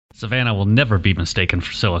Savannah will never be mistaken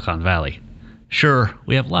for Silicon Valley. Sure,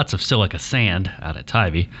 we have lots of silica sand out at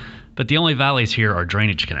Tybee, but the only valleys here are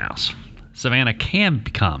drainage canals. Savannah can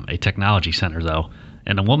become a technology center, though,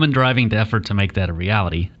 and the woman driving the effort to make that a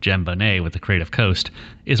reality, Jen Bonnett with the Creative Coast,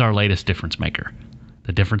 is our latest difference maker.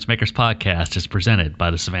 The Difference Makers podcast is presented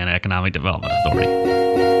by the Savannah Economic Development Authority.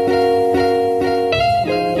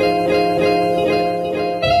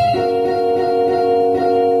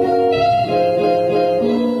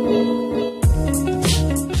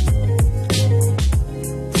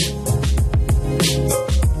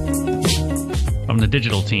 From the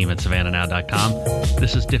digital team at SavannahNow.com,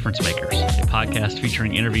 this is Difference Makers, a podcast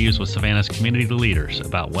featuring interviews with Savannah's community leaders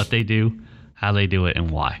about what they do, how they do it,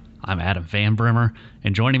 and why. I'm Adam Van Brimmer,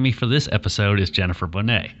 and joining me for this episode is Jennifer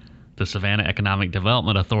Bonnett, the Savannah Economic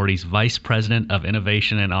Development Authority's Vice President of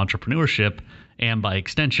Innovation and Entrepreneurship, and by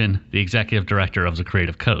extension, the Executive Director of the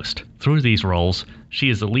Creative Coast. Through these roles, she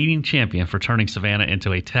is the leading champion for turning Savannah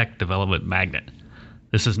into a tech development magnet.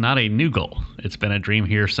 This is not a new goal. It's been a dream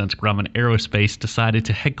here since Grumman Aerospace decided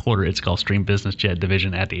to headquarter its Gulfstream business jet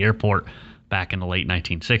division at the airport back in the late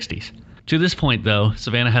 1960s. To this point, though,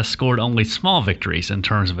 Savannah has scored only small victories in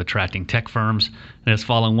terms of attracting tech firms and has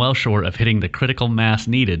fallen well short of hitting the critical mass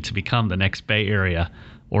needed to become the next Bay Area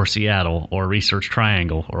or Seattle or Research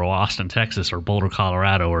Triangle or Austin, Texas or Boulder,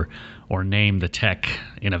 Colorado or name the tech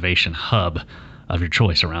innovation hub of your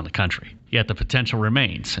choice around the country. Yet the potential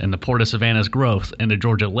remains, and the Port of Savannah's growth and the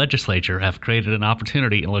Georgia legislature have created an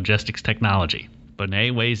opportunity in logistics technology.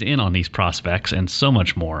 Bonnett weighs in on these prospects and so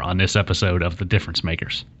much more on this episode of The Difference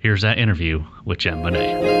Makers. Here's that interview with Jen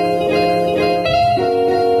Bonnett.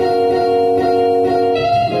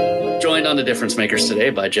 Joined on The Difference Makers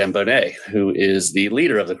today by Jen Bonnett, who is the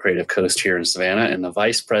leader of the Creative Coast here in Savannah and the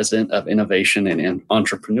Vice President of Innovation and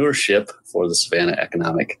Entrepreneurship for the Savannah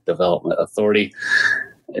Economic Development Authority.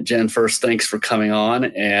 Jen, first, thanks for coming on.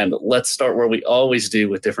 And let's start where we always do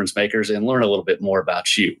with Difference Makers and learn a little bit more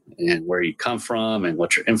about you and where you come from and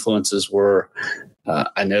what your influences were.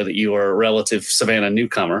 I know that you are a relative Savannah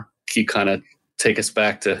newcomer. Can you kind of take us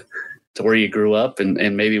back to where you grew up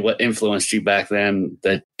and maybe what influenced you back then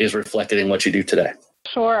that is reflected in what you do today?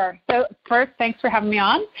 Sure. So first, thanks for having me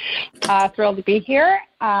on. Thrilled to be here.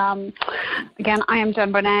 Again, I am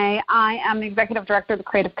Jen Bonnett. I am the Executive Director of the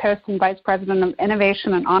Creative Coast and Vice President of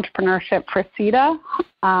Innovation and Entrepreneurship for SEDA,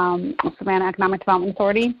 Savannah Economic Development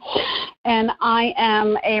Authority. And I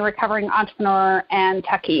am a recovering entrepreneur and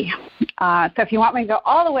techie. So if you want me to go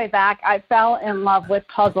all the way back, I fell in love with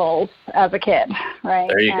puzzles as a kid, right?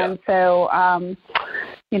 There you go. So,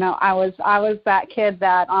 I was that kid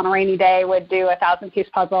that on a rainy day would do a 1,000-piece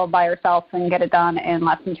puzzle by herself and get it done in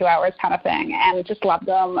less than 2 hours kind of thing, and just loved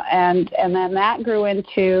them. And then that grew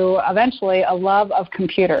into eventually a love of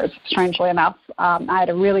computers, strangely enough. I had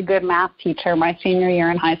a really good math teacher my senior year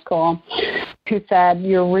in high school who said,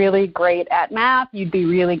 "You're really great at math. You'd be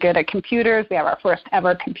really good at computers. We have our first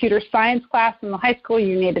ever computer science class in the high school.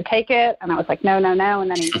 You need to take it." And I was like, no. And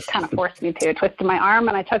then he just kind of forced me to, twisted my arm,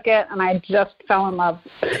 and I took it, and I just fell in love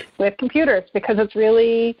with computers because it's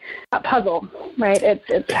really a puzzle, right? It's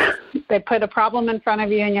they put a problem in front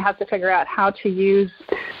of you, and you have to figure out how to use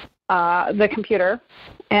the computer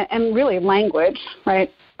and really language,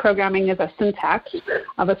 right? Programming is a syntax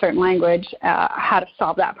of a certain language, how to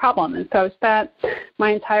solve that problem. And so I spent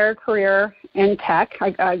my entire career in tech.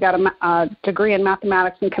 I got a degree in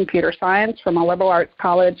mathematics and computer science from a liberal arts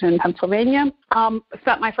college in Pennsylvania.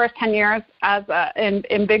 Spent my first 10 years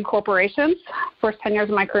in big corporations, first 10 years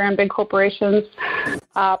of my career in big corporations,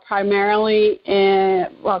 primarily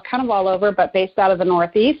kind of all over, but based out of the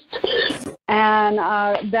Northeast. And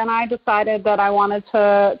then I decided that I wanted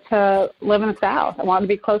to live in the South. I wanted to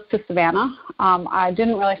be close to Savannah. I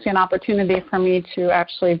didn't really see an opportunity for me to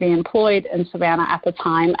actually be employed in Savannah at the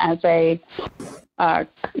time as a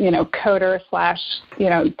coder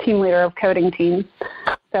 / team leader of coding teams.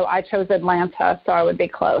 So I chose Atlanta so I would be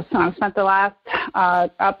close. And I've spent the last,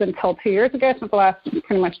 up until 2 years ago, spent the last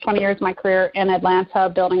pretty much 20 years of my career in Atlanta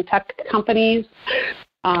building tech companies,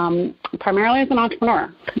 primarily as an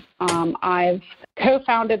entrepreneur. I've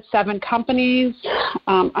co-founded 7 companies.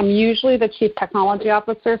 I'm usually the chief technology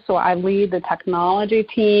officer, so I lead the technology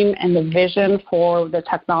team and the vision for the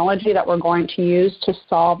technology that we're going to use to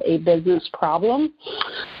solve a business problem.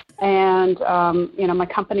 And, my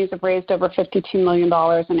companies have raised over $52 million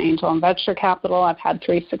in angel and venture capital. I've had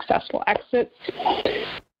 3 successful exits.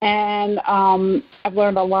 And I've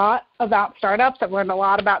learned a lot about startups. I've learned a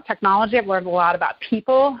lot about technology. I've learned a lot about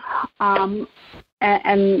people.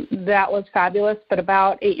 And that was fabulous. But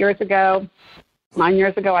about 8 years ago, 9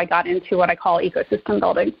 years ago, I got into what I call ecosystem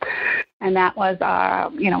building. And that was,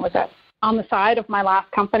 on the side of my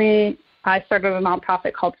last company. I started a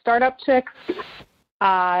nonprofit called Startup Chicks.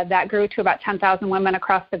 That grew to about 10,000 women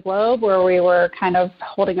across the globe, where we were kind of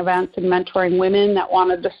holding events and mentoring women that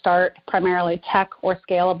wanted to start primarily tech or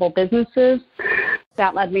scalable businesses.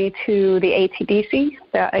 That led me to the ATDC.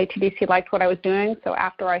 The ATDC liked what I was doing, so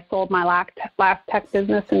after I sold my last tech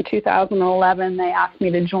business in 2011, they asked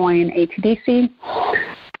me to join ATDC.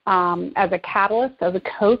 As a catalyst, as a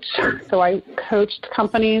coach. So I coached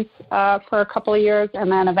companies for a couple of years,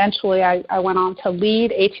 and then eventually I went on to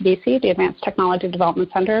lead ATDC, the Advanced Technology Development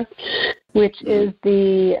Center, which is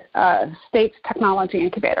the state's technology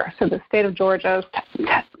incubator. So the state of Georgia's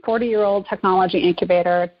 40-year-old technology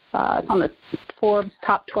incubator. It's on the Forbes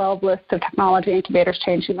top 12 list of technology incubators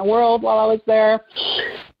changing the world while I was there,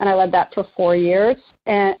 and I led that for 4 years.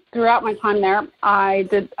 And throughout my time there, I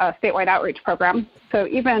did a statewide outreach program. So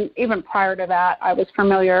even prior to that, I was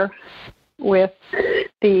familiar with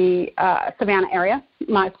the Savannah area.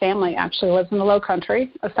 My family actually lives in the Low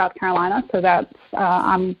Country of South Carolina, so that's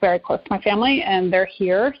I'm very close to my family, and they're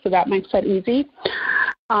here, so that makes it easy.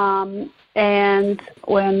 And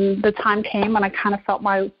when the time came and I kind of felt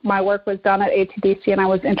my work was done at ATDC and I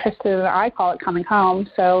was interested in, I call it coming home.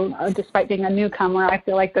 So despite being a newcomer, I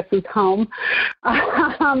feel like this is home.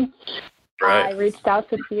 Right. I reached out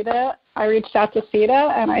to SEDA.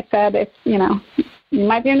 And I said, if, you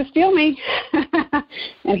might be able to steal me.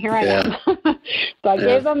 And here I am. So I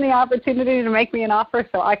gave them the opportunity to make me an offer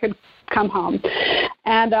so I could come home.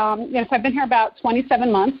 And, so I've been here about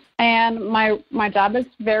 27 months, and my job is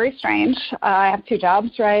very strange. I have 2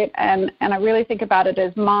 jobs, right? And I really think about it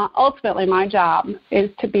as ultimately my job is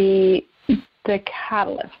to be the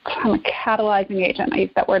catalyst. I'm a catalyzing agent. I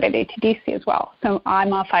use that word at ATDC as well. So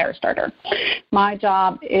I'm a fire starter. My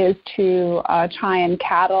job is to try and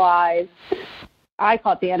catalyze, I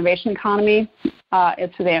call it the innovation economy.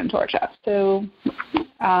 It's Savannah, Georgia. So,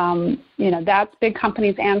 that's big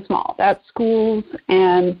companies and small. That's schools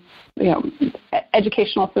and,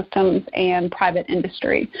 educational systems and private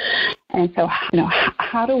industry. And so,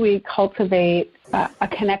 how do we cultivate a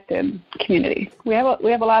connected community? We have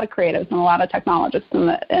a lot of creatives and a lot of technologists in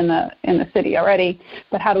the city already,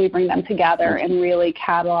 but how do we bring them together and really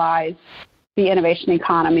catalyze the innovation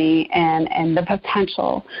economy and the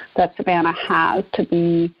potential that Savannah has to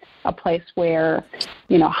be a place where,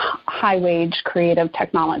 high-wage creative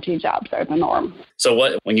technology jobs are the norm.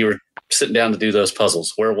 So when you were sitting down to do those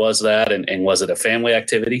puzzles, where was that? And was it a family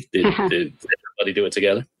activity? Did everybody do it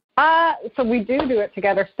together? So we do it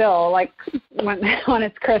together still. Like when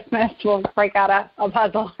it's Christmas, we'll break out a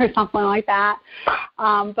puzzle or something like that.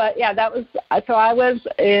 But yeah, that was, so I was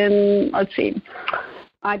in,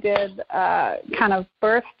 I did kind of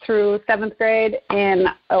birth through 7th grade in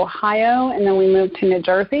Ohio, and then we moved to New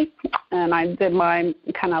Jersey. And I did my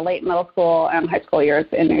kind of late middle school and high school years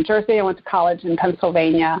in New Jersey. I went to college in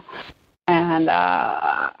Pennsylvania. And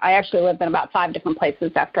I actually lived in about 5 different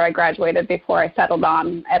places after I graduated before I settled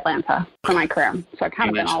on Atlanta for my career. So I've kind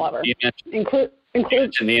of been all over, including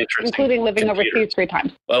living overseas 3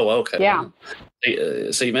 times. Oh, okay. Yeah.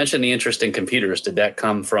 So you mentioned the interest in computers. Did that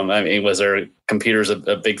come from, was there computers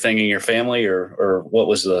a big thing in your family, or what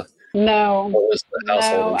was the... No, what was the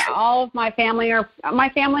household? No, all of my family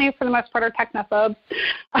for the most part are technophobes.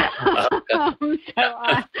 So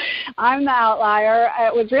I'm the outlier.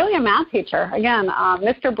 It was really a math teacher. Again,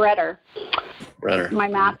 Mr. Bretter, my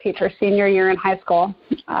math teacher, senior year in high school,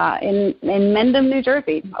 in Mendham, New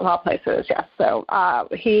Jersey, of all places. Yes. So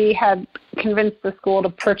he had convinced the school to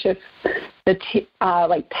purchase the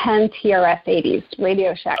 10 TRS-80s,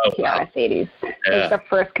 Radio Shack TRS-80s. It was the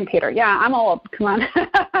first computer. Yeah, I'm old. Come on.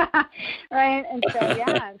 Right? And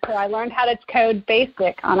so I learned how to code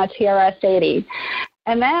BASIC on a TRS-80.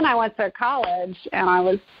 And then I went to college, and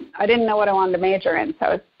I didn't know what I wanted to major in,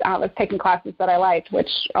 so I was taking classes that I liked, which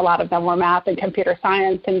a lot of them were math and computer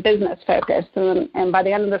science and business focused. And by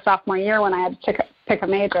the end of the sophomore year, when I had to pick a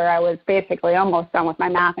major, I was basically almost done with my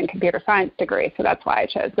math and computer science degree, so that's why I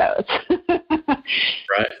chose those.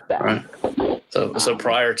 Right. So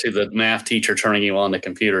prior to the math teacher turning you on to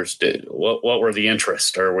computers, what were the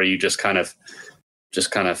interests, or were you just kind of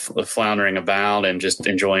floundering about and just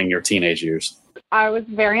enjoying your teenage years? I was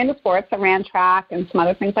very into sports. I ran track and some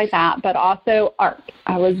other things like that, but also art.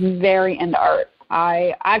 I was very into art.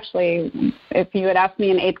 I actually, if you had asked me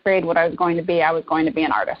in 8th grade what I was going to be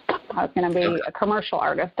an artist. I was going to be a commercial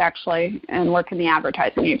artist, actually, and work in the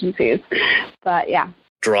advertising agencies. But yeah.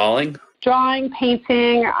 Drawing? Drawing,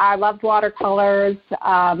 painting. I loved watercolors.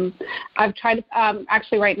 I've tried,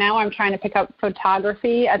 actually right now I'm trying to pick up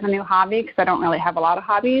photography as a new hobby because I don't really have a lot of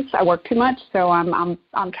hobbies. I work too much, so I'm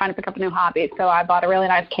trying to pick up a new hobby. So I bought a really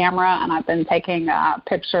nice camera, and I've been taking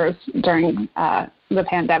pictures during the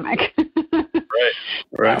pandemic.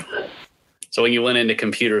 Right. So when you went into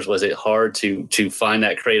computers, was it hard to find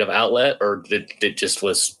that creative outlet, or it just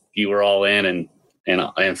was you were all in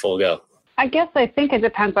and full go? I guess I think it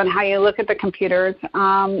depends on how you look at the computers.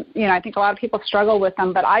 I think a lot of people struggle with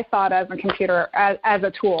them, but I saw it as a computer as a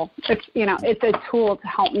tool. It's a tool to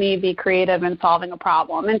help me be creative in solving a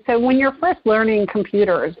problem. And so when you're first learning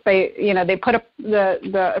computers, they put up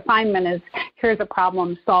the assignment is here's a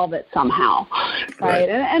problem, solve it somehow, right?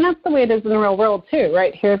 And that's the way it is in the real world too,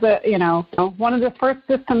 right? Here's one of the first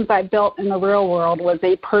systems I built in the real world was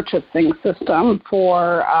a purchasing system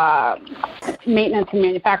for maintenance and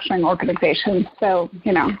manufacturing organizations. So,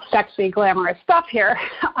 sexy, glamorous stuff here.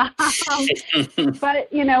 But,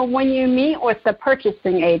 when you meet with the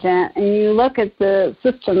purchasing agent and you look at the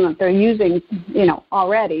system that they're using,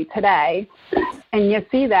 already today, and you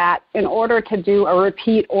see that in order to do a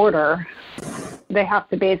repeat order, they have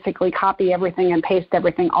to basically copy everything and paste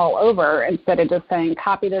everything all over instead of just saying,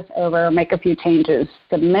 copy this over, make a few changes,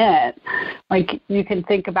 submit. Like, you can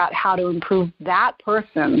think about how to improve that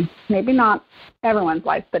person, maybe not everyone's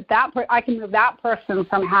life, but I can move that person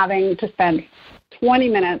from having to spend 20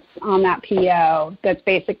 minutes on that PO that's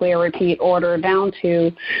basically a repeat order down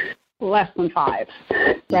to less than 5,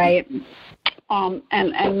 right?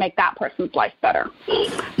 And make that person's life better.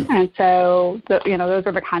 And so, those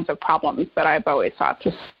are the kinds of problems that I've always sought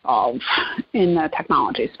to solve in the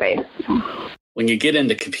technology space. When you get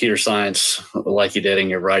into computer science, like you did in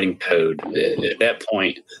your writing code, at that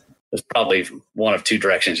point, there's probably one of two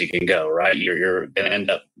directions you can go, right? You're going to end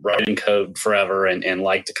up writing code forever and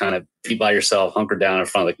like to kind of be by yourself, hunker down in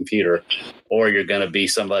front of the computer, or you're going to be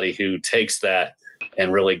somebody who takes that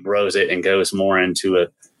and really grows it and goes more into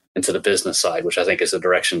the business side, which I think is the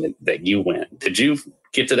direction that you went. Did you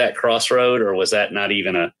get to that crossroad, or was that not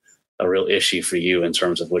even a real issue for you in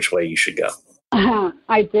terms of which way you should go?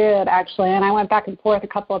 I did, actually, and I went back and forth a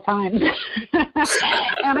couple of times.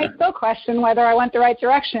 And I still question whether I went the right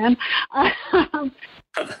direction.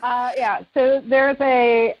 So there's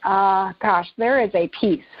there is a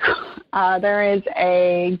piece. There is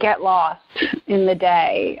a get lost in the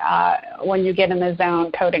day when you get in the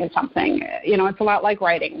zone coding something. It's a lot like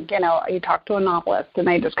writing. You talk to a novelist and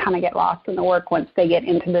they just kind of get lost in the work once they get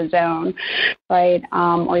into the zone, right?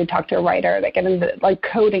 Or you talk to a writer, they get into, like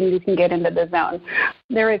coding, you can get into the zone.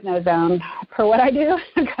 There is no zone for what I do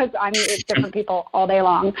because I meet with different people all day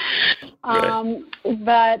long.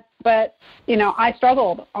 But I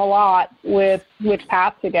struggled a lot with which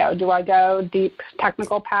path to go. Do I go deep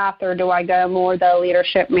technical path, or do I go more the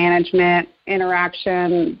leadership management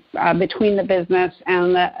interaction between the business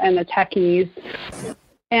and the techies?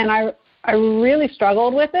 And I really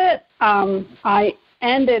struggled with it. I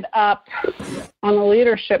ended up on the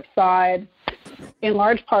leadership side in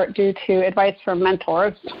large part due to advice from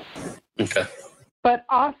mentors. Okay. But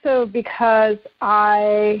also because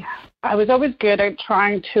I was always good at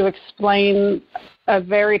trying to explain a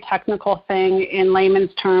very technical thing in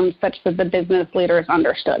layman's terms such that the business leaders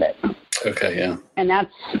understood it. Okay, yeah. And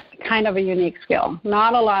that's kind of a unique skill.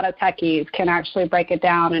 Not a lot of techies can actually break it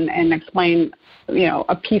down and explain,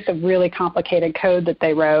 a piece of really complicated code that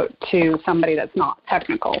they wrote to somebody that's not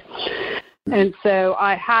technical. And so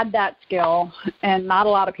I had that skill, and not a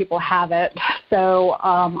lot of people have it. So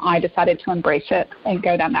I decided to embrace it and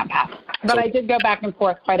go down that path. But I did go back and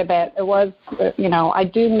forth quite a bit. It was, I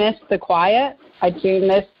do miss the quiet. I do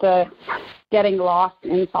miss the getting lost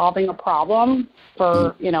in solving a problem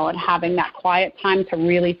for, and having that quiet time to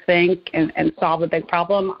really think and solve a big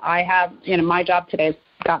problem. I have, my job today has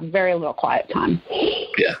got very little quiet time.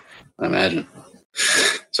 Yeah, I imagine.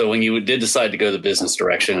 So when you did decide to go the business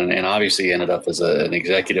direction, and obviously ended up as an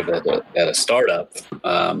executive at a startup,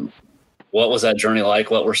 what was that journey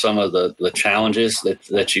like? What were some of the challenges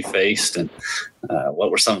that you faced, and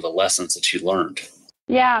what were some of the lessons that you learned?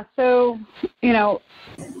 Yeah, so,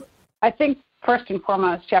 I think first and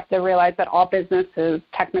foremost, you have to realize that all businesses,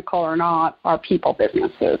 technical or not, are people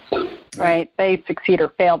businesses, right? They succeed or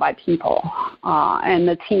fail by people and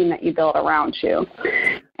the team that you build around you.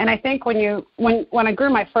 And I think when I grew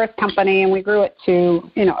my first company and we grew it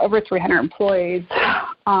to, over 300 employees,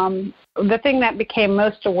 the thing that became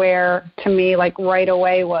most aware to me, like right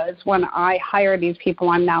away, was when I hire these people,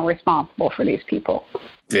 I'm now responsible for these people.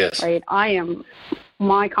 Yes. Right? I am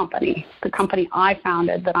my company, the company I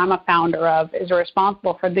founded, that I'm a founder of, is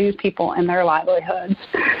responsible for these people and their livelihoods.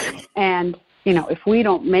 And, if we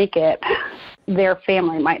don't make it, their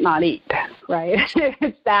family might not eat, right?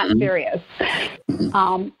 It's that serious.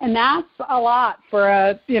 And that's a lot for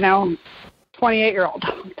a, 28-year-old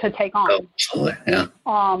to take on. Oh, absolutely,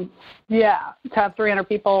 yeah. To have 300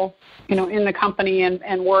 people, in the company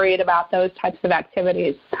and worried about those types of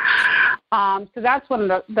activities. So that's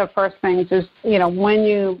one of the first things is, when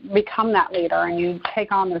you become that leader and you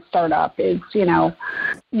take on the startup is,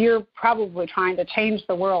 you're probably trying to change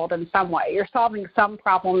the world in some way. You're solving some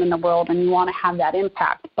problem in the world and you want to have that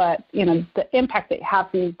impact. But, the impact that you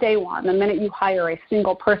have from day one, the minute you hire a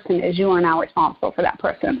single person, is you are now responsible for that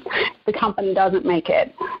person. If the company doesn't make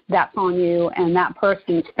it, that's on you, and that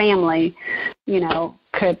person's family,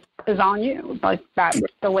 is on you. Like, that's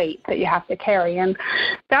the weight that you have to carry. And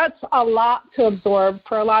that's a lot to absorb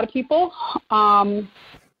for a lot of people.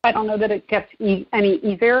 I don't know that it gets any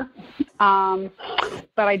easier.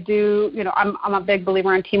 But I do, I'm a big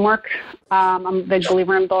believer in teamwork. I'm a big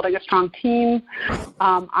believer in building a strong team.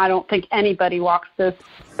 I don't think anybody walks this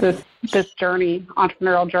journey,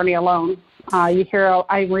 entrepreneurial journey, alone.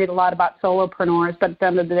 I read a lot about solopreneurs, but at the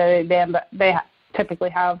end of the day, they typically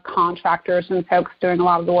have contractors and folks doing a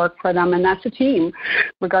lot of the work for them, and that's a team,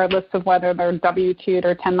 regardless of whether they're W-2'd or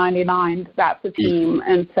 1099. That's a team.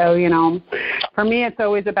 And so, for me, it's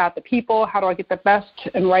always about the people. How do I get the best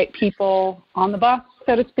and right people on the bus,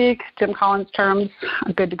 so to speak, Jim Collins' terms,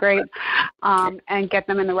 good to great, and get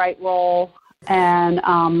them in the right role and,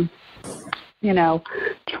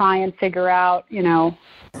 try and figure out,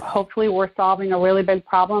 hopefully we're solving a really big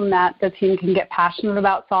problem that the team can get passionate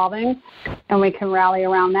about solving, and we can rally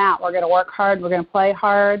around that. We're going to work hard. We're going to play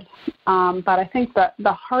hard. But I think that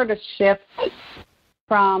the hardest shift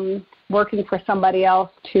from working for somebody else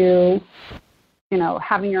to,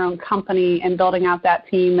 having your own company and building out that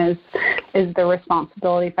team is the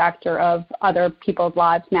responsibility factor of other people's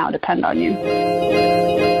lives now depend on you.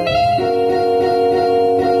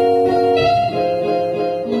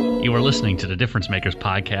 You are listening to the Difference Makers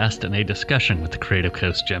podcast and a discussion with the creative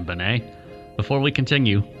coach, Jen Bonnett. Before we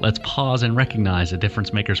continue, let's pause and recognize a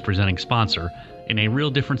Difference Makers presenting sponsor and a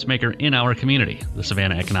real difference maker in our community, the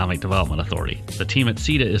Savannah Economic Development Authority. The team at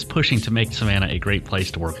SEDA is pushing to make Savannah a great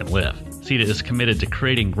place to work and live. SEDA is committed to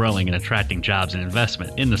creating, growing, and attracting jobs and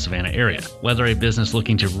investment in the Savannah area. Whether a business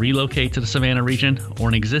looking to relocate to the Savannah region or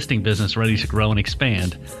an existing business ready to grow and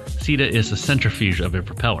expand, SEDA is the centrifuge of a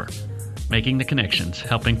propeller, making the connections,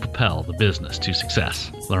 helping propel the business to success.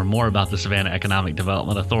 Learn more about the Savannah Economic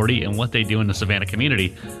Development Authority and what they do in the Savannah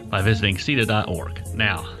community by visiting SEDA.org.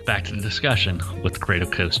 Now, back to the discussion with the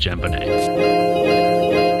creative coach, Jen Bonnett.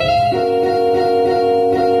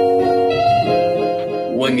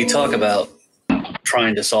 When you talk about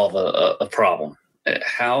trying to solve a problem,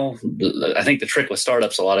 I think the trick with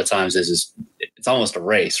startups a lot of times is it's almost a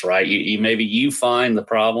race, right? Maybe you find the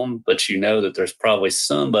problem, but you know that there's probably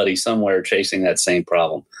somebody somewhere chasing that same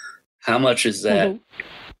problem. How much is that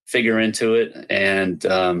figure into it, and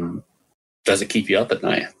does it keep you up at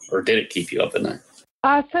night, or did it keep you up at night?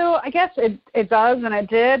 So I guess it does, and it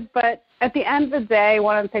did. But at the end of the day,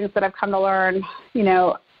 one of the things that I've come to learn,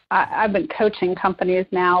 I've been coaching companies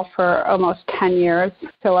now for almost 10 years.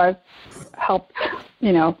 So I've helped,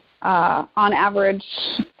 on average,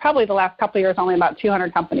 probably the last couple of years, only about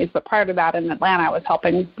 200 companies. But prior to that, in Atlanta, I was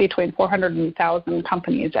helping between 400 and 1,000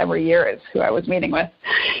 companies every year is who I was meeting with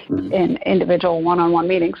in individual one-on-one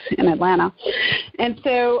meetings in Atlanta. And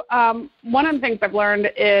so one of the things I've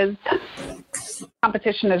learned is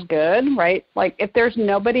competition is good, right? Like, if there's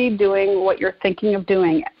nobody doing what you're thinking of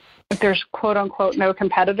doing, if there's quote unquote no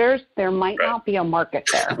competitors, there might not be a market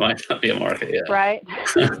there. Might not be a market, yeah. Right?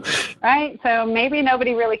 Right? So maybe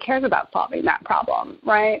nobody really cares about solving that problem,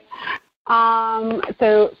 right?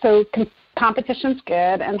 So competition's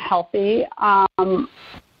good and healthy. And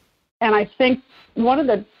I think one of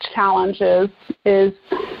the challenges is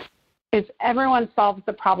everyone solves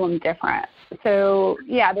the problem different. So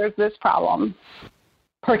yeah, there's this problem.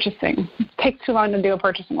 Purchasing. It takes too long to do a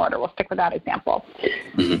purchasing order. We'll stick with that example.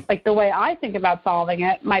 Like, the way I think about solving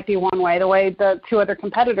it might be one way. The way the two other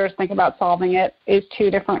competitors think about solving it is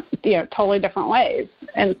two different, totally different ways.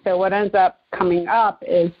 And so what ends up coming up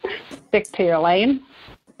is stick to your lane,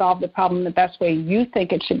 solve the problem the best way you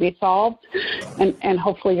think it should be solved, and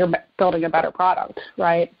hopefully you're building a better product,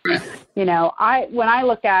 right? When I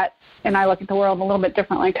look at the world a little bit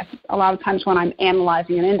differently, because a lot of times when I'm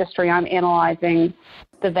analyzing an industry, I'm analyzing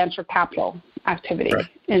the venture capital activity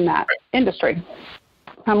in that industry.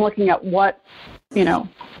 I'm looking at what,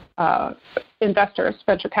 investors,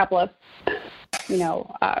 venture capitalists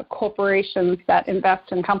corporations that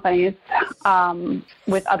invest in companies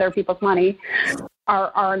with other people's money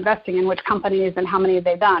are investing in which companies and how many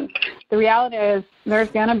they've done. The reality is there's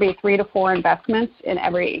going to be 3 to 4 investments in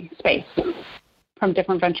every space from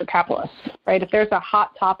different venture capitalists, right? If there's a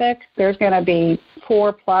hot topic, there's going to be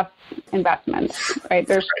 4+ investments, right?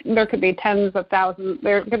 There could be tens of thousands,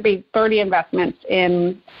 there could be 30 investments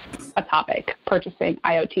in a topic, purchasing,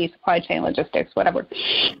 IoT, supply chain, logistics, whatever,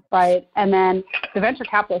 right? And then the venture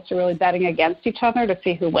capitalists are really betting against each other to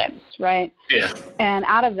see who wins, right? Yeah. And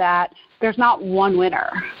out of that, there's not one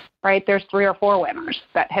winner, right? There's 3 or 4 winners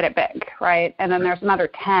that hit it big, right? And then there's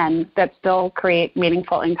another 10 that still create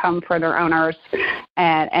meaningful income for their owners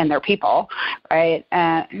and their people, right?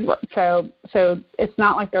 And so it's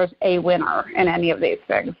not like there's a winner in any of these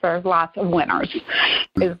things. There's lots of winners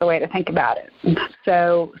is the way to think about it.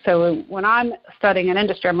 So when I'm studying an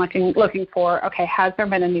industry, I'm looking for, okay, has there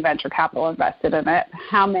been any venture capital invested in it?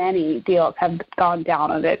 How many deals have gone down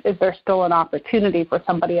on it? Is there still an opportunity for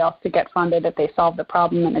somebody else to get funded if they solve the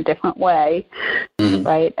problem in a different way,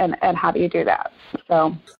 right? And how do you do that?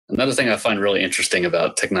 So another thing I find really interesting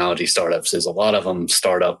about technology startups is a lot of them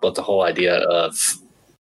start up with the whole idea of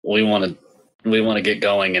we want to get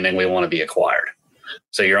going and then we want to be acquired.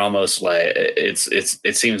 So you're almost like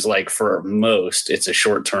it seems like for most it's a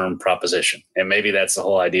short-term proposition, and maybe that's the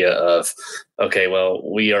whole idea of, okay, well,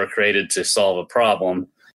 we are created to solve a problem.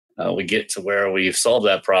 We get to where we've solved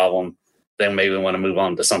that problem, then maybe we want to move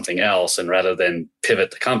on to something else, and rather than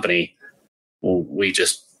pivot the company, we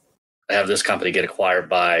just have this company get acquired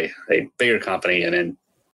by a bigger company and then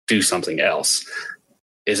do something else.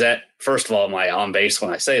 Is that, first of all, am I on base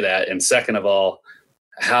when I say that? And second of all,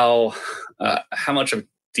 how much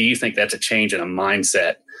do you think that's a change in a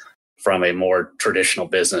mindset from a more traditional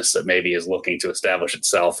business that maybe is looking to establish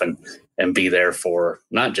itself and be there for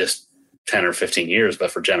not just 10 or 15 years,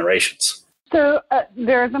 but for generations? So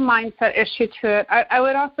there's a mindset issue to it. I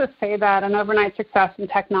would also say that an overnight success in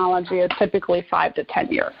technology is typically 5 to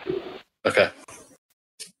 10 years.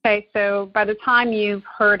 Okay, so by the time you've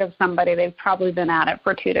heard of somebody, they've probably been at it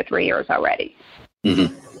for 2 to 3 years already.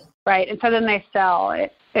 Right, and so then they sell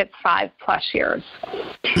it. It's 5+ years.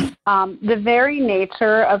 The very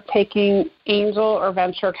nature of taking angel or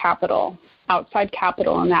venture capital, outside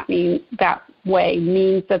capital, and that way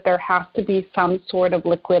means that there has to be some sort of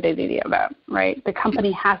liquidity event, right? The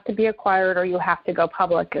company has to be acquired or you have to go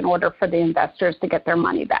public in order for the investors to get their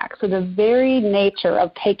money back. So the very nature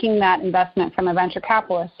of taking that investment from a venture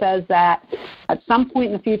capitalist says that at some point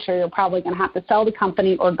in the future, you're probably going to have to sell the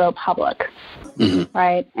company or go public,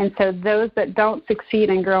 right? And so those that don't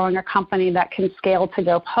succeed in growing a company that can scale to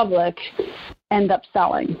go public end up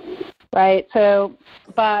selling, right? So,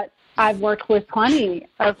 but I've worked with plenty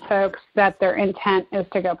of folks that their intent is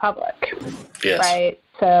to go public, right?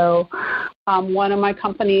 So one of my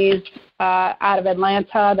companies out of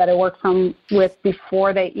Atlanta that I worked with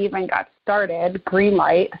before they even got started,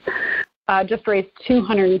 Greenlight, just raised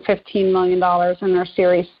 $215 million in their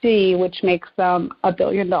Series C, which makes them a $1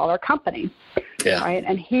 billion company. Right.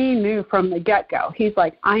 And he knew from the get-go, he's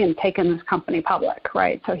like, I am taking this company public,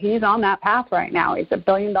 right? So he's on that path right now. He's a $1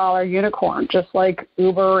 billion unicorn, just like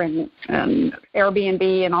Uber and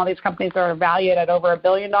Airbnb and all these companies that are valued at over $1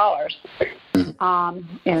 billion.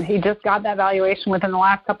 And he just got that valuation within the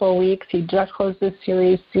last couple of weeks. He just closed his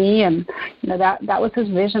Series C, and that was his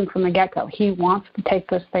vision from the get-go. He wants to take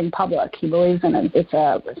this thing public. He believes in it. It's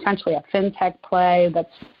essentially a fintech play that's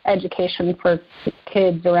education for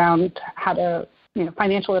kids around how to,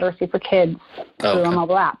 financial literacy for kids through a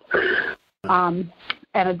mobile app. And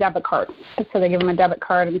a debit card. So they give them a debit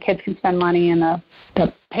card, and the kids can spend money, and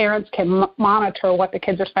the parents can monitor what the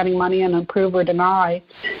kids are spending money and approve or deny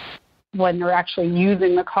when they're actually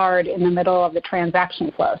using the card in the middle of the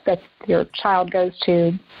transaction flow. So if your child goes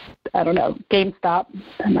to, I don't know, GameStop,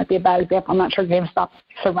 that might be a bad example. I'm not sure GameStop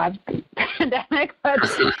survived the pandemic, but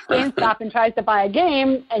GameStop and tries to buy a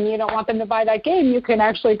game and you don't want them to buy that game, you can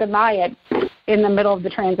actually deny it in the middle of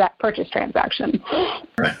the purchase transaction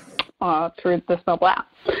through this mobile app.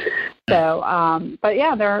 So, but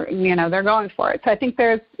yeah, they're going for it. So I think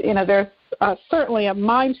there's certainly a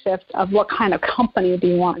mind shift of what kind of company do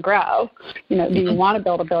you want to grow? Do you want to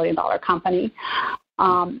build a $1 billion company?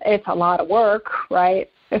 It's a lot of work, right?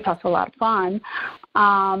 It's also a lot of fun.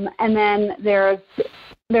 And then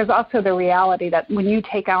there's also the reality that when you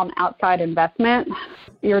take out an outside investment,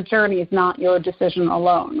 your journey is not your decision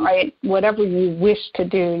alone, right? Whatever you wish to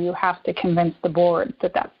do, you have to convince the board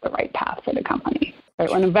that that's the right path for the company. Right?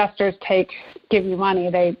 When investors give you money,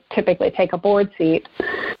 they typically take a board seat,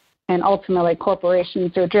 And ultimately,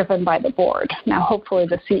 corporations are driven by the board. Now, hopefully,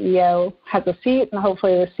 the CEO has a seat, and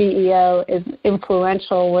hopefully, the CEO is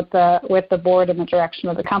influential with the board in the direction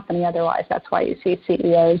of the company. Otherwise, that's why you see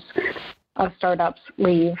CEOs of startups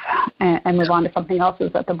leave and move on to something else,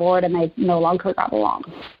 is that the board and they no longer got along,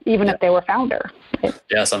 even if they were founder.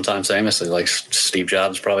 Yeah, sometimes famously, like Steve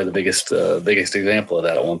Jobs, probably the biggest example of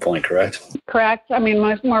that at one point, correct? Correct. I mean,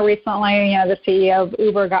 more recently, the CEO of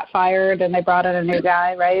Uber got fired and they brought in a new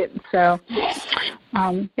guy, right? So,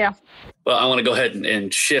 yeah. Well, I want to go ahead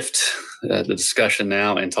and shift the discussion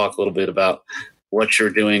now and talk a little bit about what you're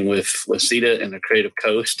doing with SEDA and the Creative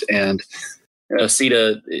Coast. And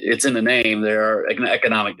SEDA, it's in the name, they're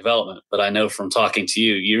economic development, but I know from talking to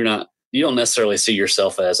you, you don't necessarily see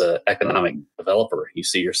yourself as an economic developer. You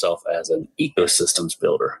see yourself as an ecosystems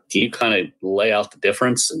builder. Can you kind of lay out the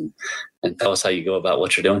difference and tell us how you go about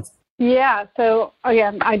what you're doing? Yeah. So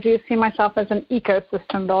again, I do see myself as an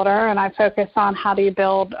ecosystem builder, and I focus on how do you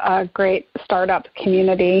build a great startup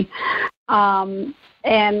community. And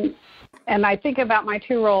I think about my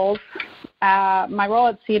two roles. My role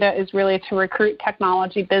at SEDA is really to recruit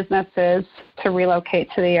technology businesses to relocate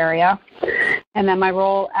to the area. And then my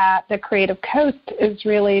role at the Creative Coast is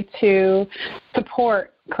really to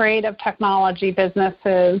support creative technology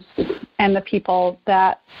businesses and the people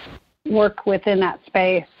that work within that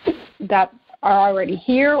space that are already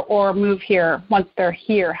here or move here. Once they're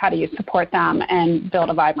here, how do you support them and build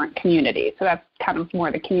a vibrant community? So that's kind of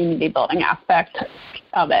more the community building aspect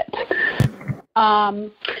of it.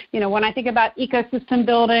 When I think about ecosystem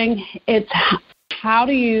building, it's how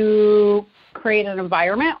do you create an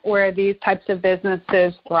environment where these types of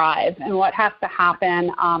businesses thrive, and what has to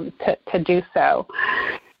happen to do so.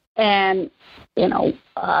 And,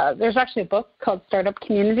 there's actually a book called Startup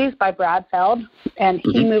Communities by Brad Feld, and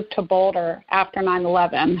he moved to Boulder after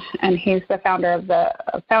 9/11, and he's the founder of the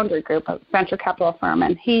Foundry Group, a venture capital firm.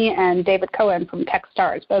 And he and David Cohen from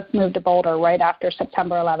Techstars both moved to Boulder right after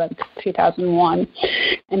September 11th, 2001,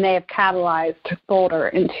 and they have catalyzed Boulder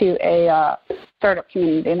into a startup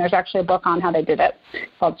community. And there's actually a book on how they did it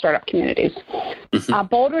called Startup Communities.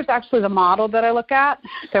 Boulder is actually the model that I look at.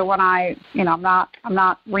 So when I'm not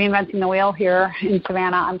reinventing the wheel here in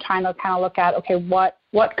Savannah. I'm trying to kind of look at, okay, what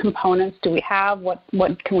components do we have? What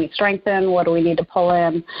can we strengthen? What do we need to pull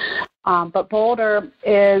in? But Boulder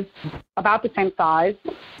is about the same size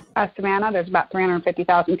as Savannah. There's about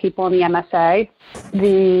 350,000 people in the MSA.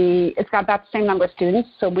 It's got about the same number of students.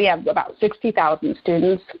 So we have about 60,000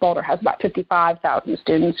 students. Boulder has about 55,000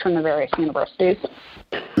 students from the various universities.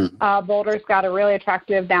 Boulder's got a really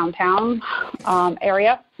attractive downtown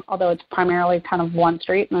area, although it's primarily kind of one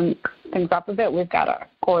street and things up a bit. We've got a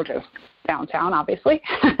gorgeous downtown, obviously,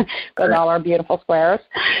 with all our beautiful squares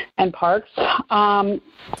and parks.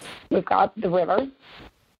 We've got the river.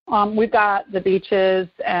 We've got the beaches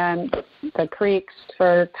and the creeks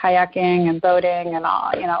for kayaking and boating and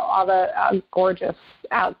all the gorgeous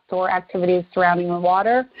outdoor activities surrounding the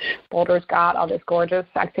water. Boulder's got all this gorgeous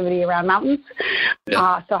activity around mountains,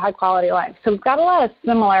 so high quality life. So we've got a lot of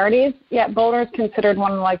similarities, yet Boulder is considered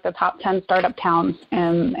one of like the top 10 startup towns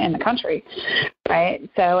in the country, right?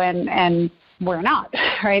 So and we're not,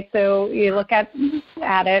 right? So you look at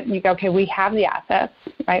it and you go, okay, we have the assets,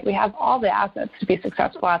 right? We have all the assets to be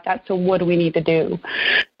successful at that. So what do we need to do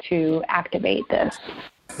to activate this?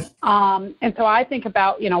 And so I think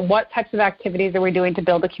about, what types of activities are we doing to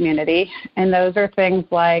build a community? And those are things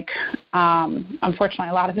like, unfortunately,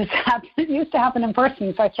 a lot of this used to happen in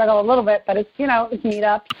person, so I struggle a little bit, but it's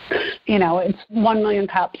meetups, it's 1 million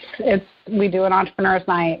cups. We do an entrepreneur's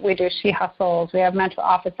night. We do She Hustles. We have mental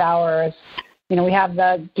office hours. We have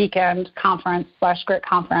the Geekend conference / Grit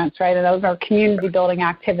conference, right? And those are community building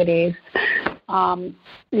activities.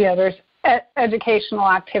 There's educational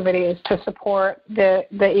activities to support the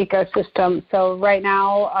ecosystem. So right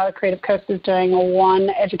now, Creative Coast is doing one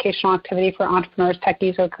educational activity for entrepreneurs,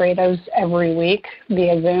 techies, or creatives every week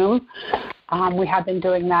via Zoom. We have been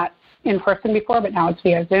doing that in person before, but now it's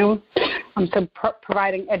via Zoom. So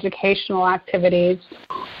providing educational activities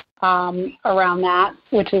around that,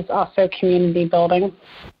 which is also community building.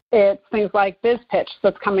 It's things like Biz Pitch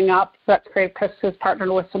that's coming up that Creative Coast has partnered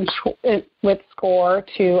with SCORE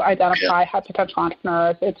to identify high potential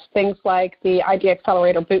entrepreneurs. It's things like the Idea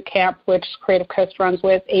Accelerator Bootcamp, which Creative Coast runs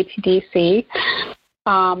with APDC.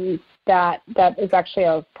 That is actually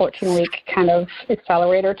a 14-week kind of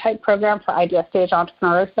accelerator type program for idea stage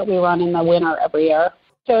entrepreneurs that we run in the winter every year.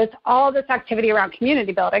 So it's all this activity around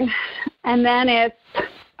community building. And then it's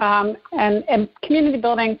and community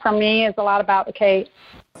building for me is a lot about, okay,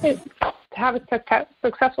 to have a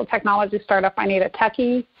successful technology startup, I need a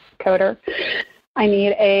techie, coder. I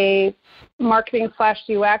need a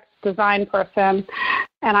marketing/UX design person,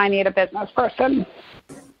 and I need a business person,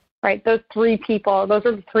 right? Those three people, those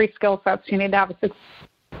are the three skill sets you need to have to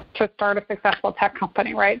start a successful tech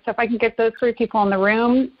company, right? So if I can get those three people in the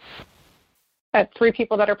room, three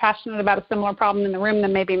people that are passionate about a similar problem in the room,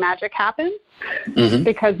 then maybe magic happens.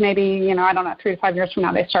 Because maybe, I don't know, 3 to 5 years from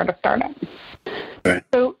now, they start a startup. Right.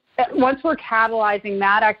 So once we're catalyzing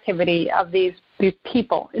that activity of these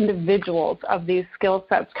people, individuals of these skill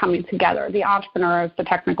sets coming together, the entrepreneurs, the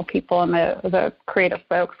technical people, and the creative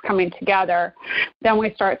folks coming together, then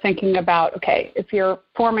we start thinking about, okay, if you're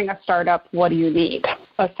forming a startup, what do you need?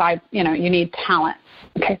 Aside, you need talent.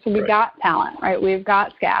 Okay, so we've got talent, right? We've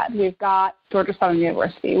got SCAD. We've got Georgia Southern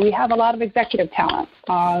University. We have a lot of executive talent.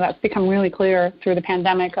 That's become really clear through the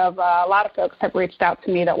pandemic. A lot of folks have reached out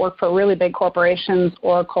to me that work for really big corporations,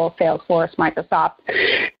 Oracle, Salesforce, Microsoft,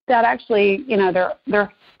 that actually,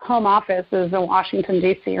 their home office is in Washington,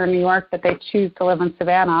 D.C. or New York, but they choose to live in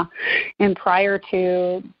Savannah. And prior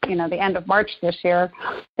to, the end of March this year,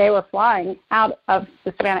 they were flying out of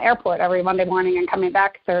the Savannah airport every Monday morning and coming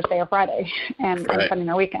back Thursday or Friday and spending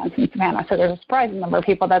their weekends in Savannah. So there's a surprising number of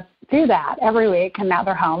people that do that every week, and now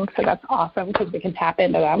they're home. So that's awesome because we can tap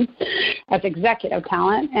into them as executive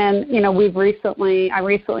talent. And, I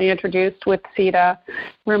recently introduced with SEDA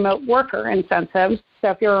remote worker incentives. So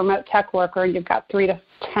if you're a remote tech worker and you've got 3 to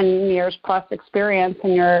 10 years plus experience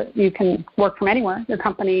and you can work from anywhere, your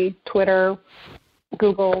company, Twitter,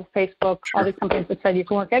 Google, Facebook, all these companies that said you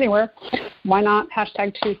can work anywhere, why not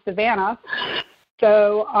 #choose Savannah?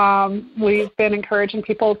 So we've been encouraging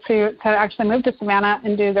people to actually move to Savannah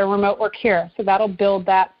and do their remote work here. So that'll build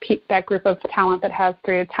that group of talent that has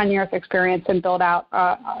 3 to 10 years experience and build out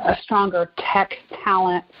a stronger tech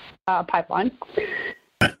talent pipeline.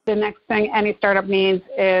 The next thing any startup needs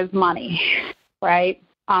is money, right?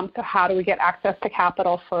 So how do we get access to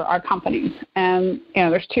capital for our companies? And,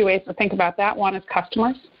 there's 2 ways to think about that. One is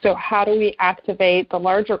customers. So how do we activate the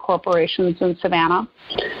larger corporations in Savannah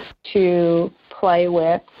to play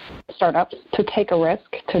with startups, to take a risk,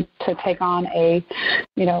 to take on a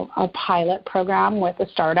pilot program with a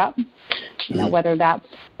startup, whether that's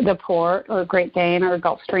the Port or Great Dane or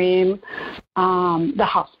Gulfstream, the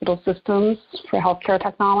hospital systems for healthcare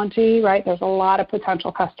technology, right? There's a lot of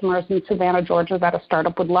potential customers in Savannah, Georgia that a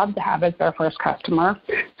startup would love to have as their first customer.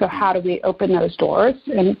 So how do we open those doors?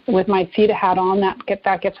 And with my SEDA hat on, that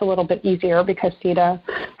gets a little bit easier because SEDA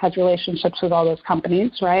has relationships with all those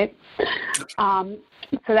companies, right?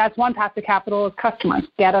 So that's one path to capital is customers.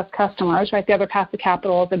 Get us customers, right? The other path to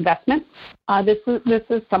capital is investment. This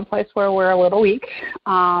is someplace where we're a little weak.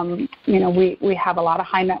 We have a lot of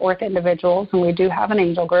high net worth individuals, and we do have an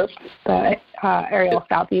angel group, the Aerial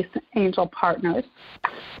Southeast Angel Partners,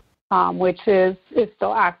 which is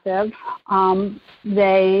still active.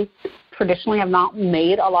 They traditionally have not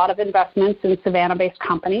made a lot of investments in Savannah-based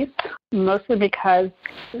companies, mostly because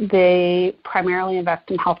they primarily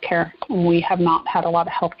invest in healthcare, and we have not had a lot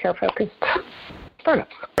of healthcare-focused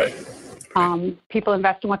startups. Right. People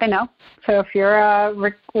invest in what they know. So if you're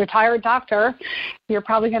a retired doctor, you're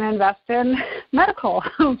probably going to invest in medical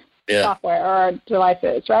software or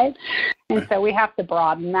devices, right? And so we have to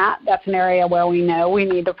broaden that. That's an area where we know we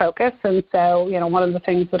need to focus. And so, one of the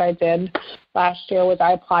things that I did last year was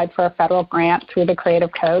I applied for a federal grant through the Creative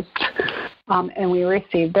Coast, and we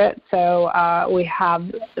received it. So we have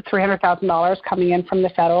 $300,000 coming in from the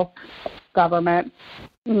federal government,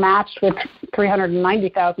 matched with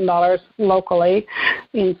 $390,000 locally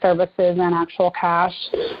in services and actual cash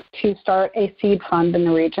to start a seed fund in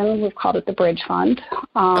the region. We've called it the Bridge Fund.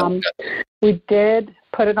 We did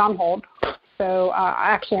put it on hold. So I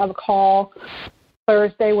actually have a call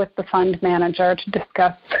Thursday with the fund manager to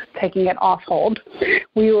discuss taking it off hold.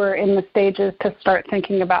 We were in the stages to start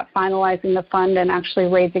thinking about finalizing the fund and actually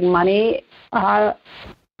raising money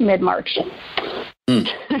mid-March.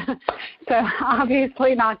 So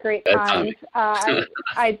obviously not great times.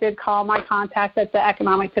 I did call my contact at the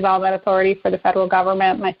Economic Development Authority for the federal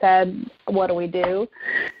government, and I said, what do we do?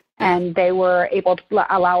 And they were able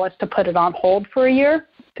to allow us to put it on hold for a year.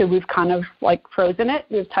 So we've kind of frozen it.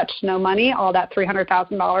 We've touched no money. All that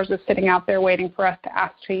 $300,000 is sitting out there waiting for us to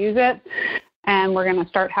ask to use it. And we're going to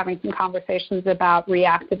start having some conversations about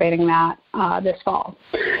reactivating that this fall.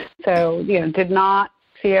 So, did not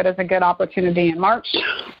see it as a good opportunity in March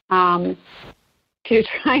to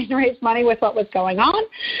try and raise money with what was going on.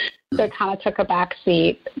 So it kind of took a back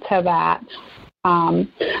seat to that. And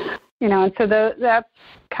so that's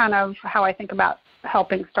kind of how I think about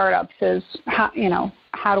helping startups is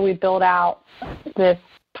how do we build out this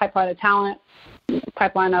pipeline of talent,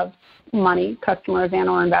 pipeline of money, customers and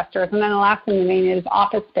or investors. And then the last thing we need is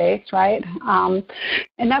office space, right? And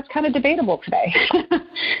that's kind of debatable today.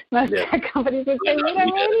 Most tech companies would say, we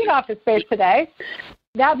don't really need office space today.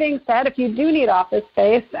 That being said, if you do need office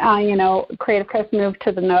space, Creative Coast moved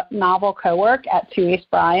to the novel co-work at 2 East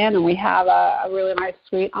Bryan, and we have a really nice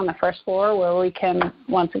suite on the first floor where we can,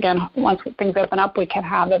 once things open up, we can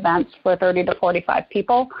have events for 30 to 45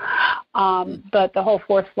 people. But the whole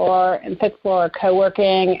fourth floor and fifth floor are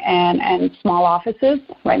co-working and small offices.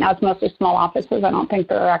 Right now it's mostly small offices. I don't think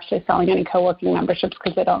they're actually selling any co-working memberships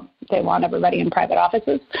because they want everybody in private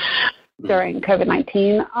offices during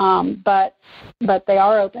COVID-19, but they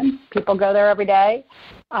are open. People go there every day.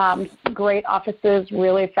 Great offices,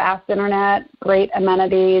 really fast internet, great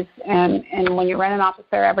amenities, and when you rent an office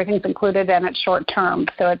there, everything's included and it's short term.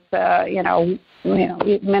 So it's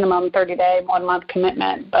minimum 30-day, 1 month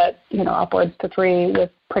commitment, but upwards to 3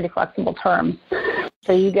 with pretty flexible terms.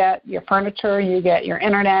 So you get your furniture, you get your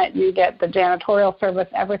internet, you get the janitorial service,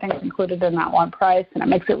 everything's included in that one price, and it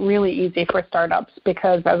makes it really easy for startups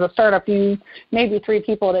because as a startup, you may be 3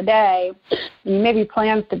 people a day, you maybe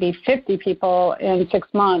plans to be 50 people in 6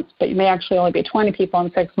 months, but you may actually only be 20 people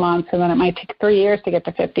in 6 months, and then it might take 3 years to get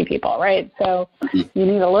to 50 people, right? So you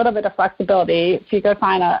need a little bit of flexibility. If you go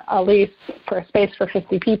sign a lease for a space for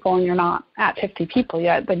 50 people and you're not at 50 people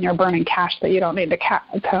yet, then you're burning cash that you don't need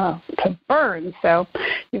to burn. So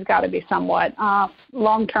you've got to be somewhat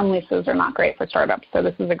long-term leases are not great for startups. So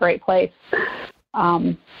this is a great place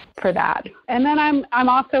for that. And then I'm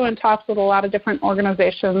also in talks with a lot of different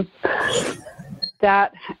organizations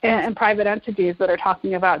and private entities that are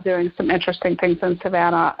talking about doing some interesting things in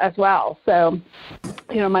Savannah as well. So,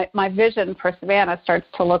 my vision for Savannah starts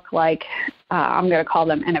to look like I'm going to call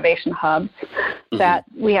them innovation hubs, that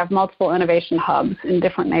we have multiple innovation hubs in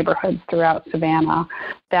different neighborhoods throughout Savannah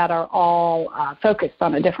that are all focused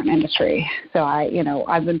on a different industry. So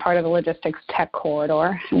I've been part of the Logistics Tech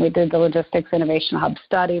Corridor, and we did the Logistics Innovation Hub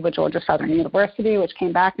study with Georgia Southern University, which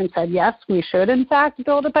came back and said, yes, we should in fact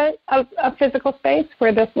build a physical space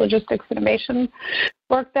for this logistics innovation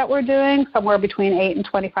work that we're doing, somewhere between 8,000 and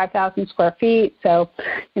 25,000 square feet. So,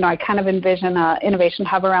 I kind of envision an innovation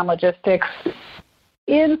hub around logistics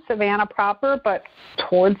in Savannah proper, but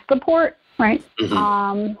towards the port, right?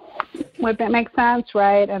 Would that make sense,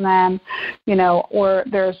 right? And then,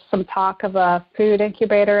 there's some talk of a food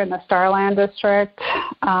incubator in the Starland District.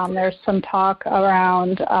 There's some talk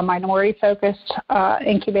around a minority-focused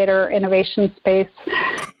incubator innovation space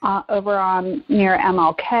over on near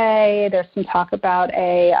MLK. There's some talk about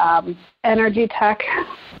a energy tech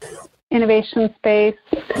innovation space,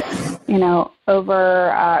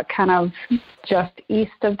 over kind of just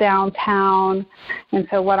east of downtown. And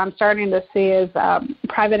so what I'm starting to see is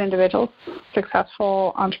private individuals,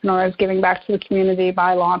 successful entrepreneurs giving back to the community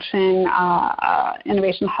by launching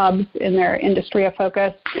innovation hubs in their industry of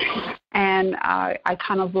focus. And I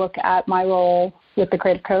kind of look at my role with the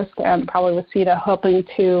Creative Coast and probably with SEDA, hoping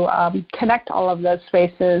to connect all of those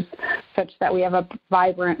spaces such that we have a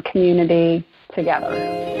vibrant community together.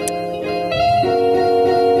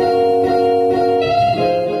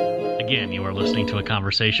 Again, you are listening to a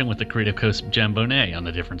conversation with the Creative Coast Jen Bonnett on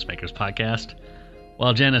the Difference Makers podcast.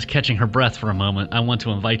 While Jen is catching her breath for a moment, I want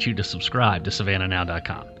to invite you to subscribe to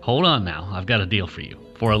SavannahNow.com. Hold on now, I've got a deal for you.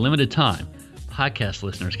 For a limited time, podcast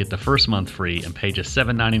listeners get the first month free and pay just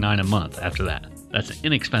 $7.99 a month after that. That's an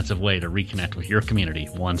inexpensive way to reconnect with your community,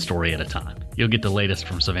 one story at a time. You'll get the latest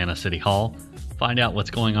from Savannah City Hall, find out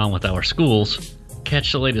what's going on with our schools,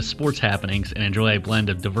 catch the latest sports happenings, and enjoy a blend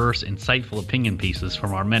of diverse, insightful opinion pieces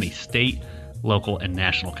from our many state, local, and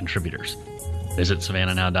national contributors. Visit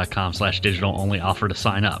SavannahNow.com/digital-only offer to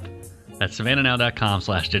sign up. That's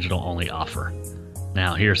SavannahNow.com/digital-only offer.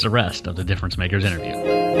 Now, here's the rest of the Difference Makers interview.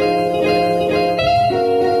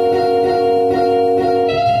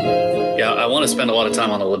 Yeah, I want to spend a lot of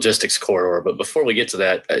time on the logistics corridor, but before we get to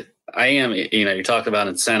that, you talk about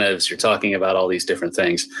incentives, you're talking about all these different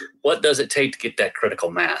things. What does it take to get that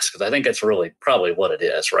critical mass? Because I think that's really probably what it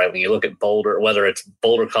is, right? When you look at Boulder, whether it's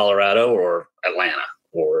Boulder, Colorado, or Atlanta,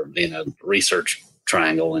 or Research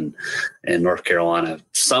Triangle in North Carolina,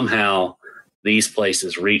 somehow these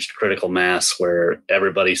places reached critical mass where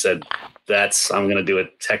everybody said, I'm going to do a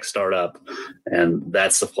tech startup, and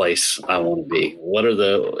that's the place I want to be.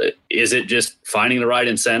 Is it just finding the right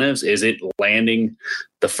incentives? Is it landing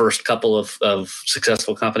the first couple of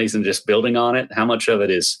successful companies and just building on it? How much of it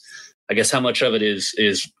is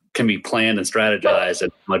can be planned and strategized,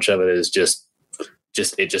 and how much of it is just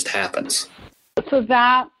it just happens? So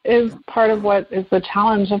that is part of what is the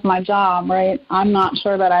challenge of my job, right? I'm not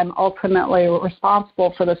sure that I'm ultimately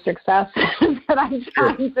responsible for the success that I'm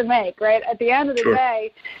trying to make, right? At the end of the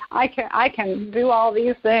day, I can do all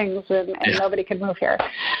these things and nobody can move here.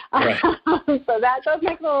 Right. So that does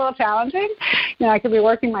make it a little challenging. I could be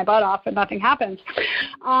working my butt off and nothing happens.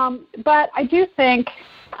 But I do think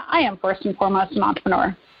I am first and foremost an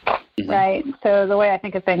entrepreneur. Right. So the way I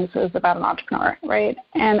think of things is about an entrepreneur, right?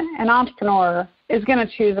 And an entrepreneur is going to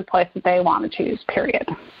choose a place that they want to choose, period.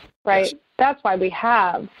 Right. Yes. That's why we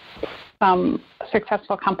have some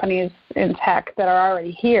successful companies in tech that are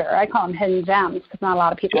already here. I call them hidden gems because not a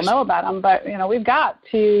lot of people know about them. But, we've got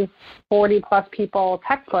 40 plus people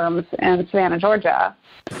tech firms in Savannah, Georgia,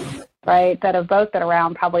 right, that have both been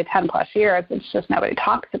around probably 10 plus years. It's just nobody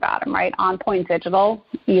talks about them, right? On Point Digital,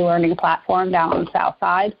 e-learning platform down on the south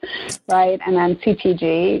side, right? And then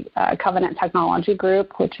CTG, Covenant Technology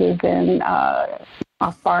Group, which is in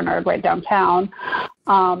off Barnard, right downtown.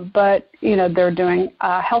 But, they're doing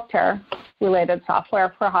healthcare-related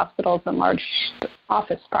software for hospitals and large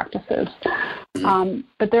office practices.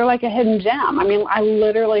 But they're like a hidden gem. I mean, I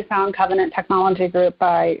literally found Covenant Technology Group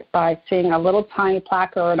by seeing a little tiny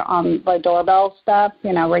placard on the doorbell stuff,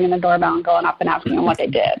 ringing the doorbell and going up and asking them what they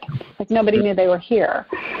did. Like, nobody knew they were here.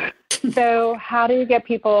 So how do you get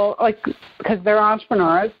people, because they're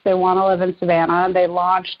entrepreneurs, they want to live in Savannah, they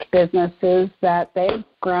launched businesses that they've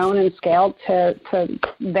grown and scaled to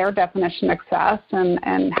their definition of success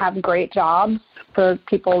and have great jobs for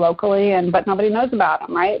people locally, but nobody knows about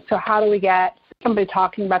them, right? So how do we get somebody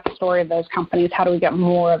talking about the story of those companies? How do we get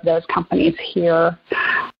more of those companies here?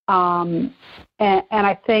 And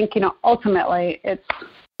I think, ultimately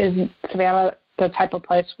is Savannah the type of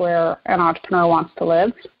place where an entrepreneur wants to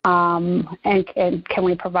live, and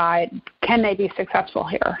can they be successful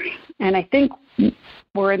here? And I think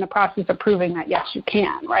we're in the process of proving that, yes, you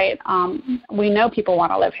can, right? We know people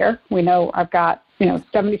want to live here. We know I've got,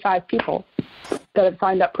 75 people that have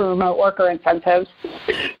signed up for remote worker incentives.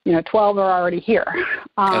 12 are already here.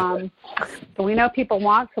 So we know people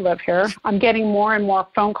want to live here. I'm getting more and more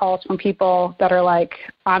phone calls from people that are like,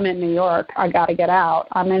 I'm in New York, I got to get out.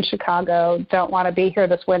 I'm in Chicago, don't want to be here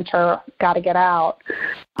this winter, got to get out.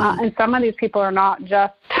 And some of these people are not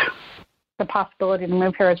just the possibility to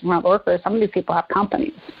move here as remote workers. Some of these people have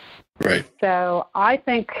companies. Right. So I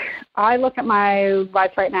think I look at my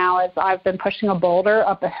life right now as I've been pushing a boulder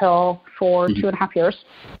up a hill for 2.5 years.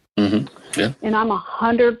 Yeah. And I'm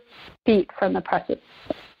 100 feet from the precipice.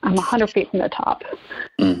 I'm 100 feet from the top.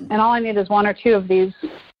 And all I need is one or two of these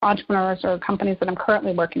entrepreneurs or companies that I'm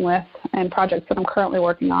currently working with and projects that I'm currently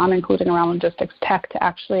working on, including around logistics tech, to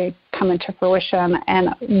actually come into fruition,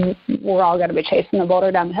 and we're all going to be chasing the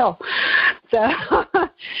boulder down the hill. So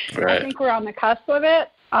I think we're on the cusp of it.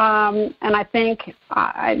 And I think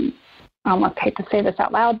I almost hate to say this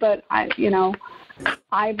out loud, but I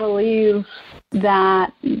believe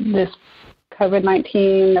that this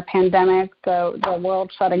COVID-19, the pandemic, the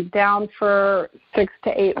world shutting down for 6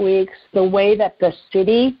 to 8 weeks, the way that the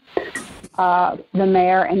city, the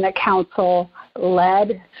mayor and the council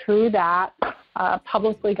led through that,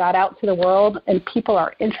 publicly got out to the world, and people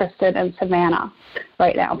are interested in Savannah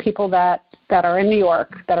right now. People that are in New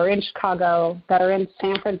York, that are in Chicago, that are in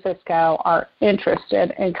San Francisco are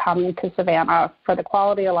interested in coming to Savannah for the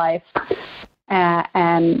quality of life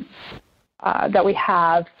and that we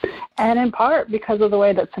have, and in part because of the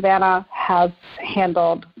way that Savannah has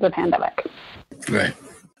handled the pandemic. Right.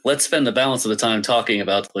 Let's spend the balance of the time talking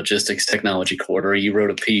about the Logistics Technology Corridor. You wrote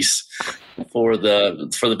a piece for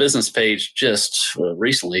the business page just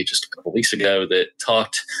recently, just a couple weeks ago, that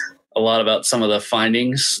talked a lot about some of the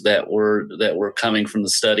findings that were coming from the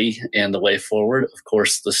study and the way forward. Of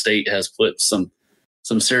course, the state has put some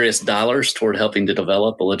serious dollars toward helping to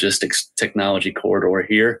develop a logistics technology corridor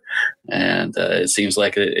here. And it seems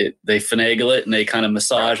like they finagle it and they kind of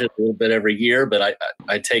massage it a little bit every year, but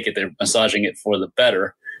I take it they're massaging it for the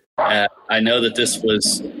better. I know that this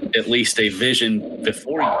was at least a vision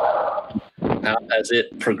before you. How has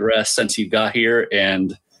it progressed since you got here,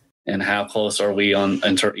 and how close are we on,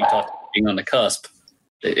 you talked about being on the cusp?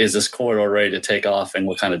 Is this corridor ready to take off, and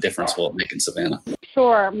what kind of difference will it make in Savannah?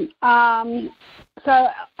 Sure. So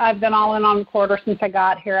I've been all in on the corridor since I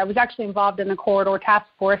got here. I was actually involved in the corridor task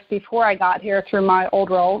force before I got here through my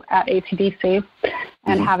old role at ATDC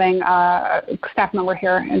and having a staff member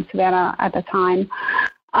here in Savannah at the time.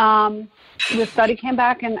 The study came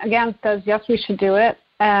back and again says, yes, we should do it.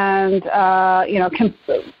 And,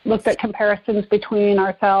 looked at comparisons between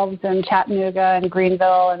ourselves and Chattanooga and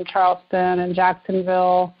Greenville and Charleston and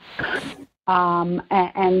Jacksonville,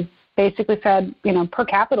 and basically said, per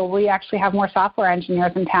capita, we actually have more software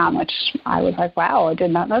engineers in town, which I was like, wow, I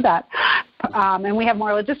did not know that. And we have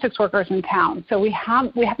more logistics workers in town. So we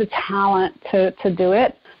have the talent to do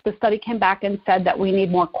it. The study came back and said that we need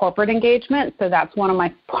more corporate engagement. So that's one of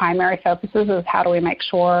my primary focuses, is how do we make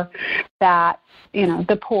sure that,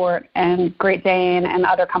 the Port and Great Dane and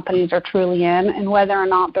other companies are truly in, and whether or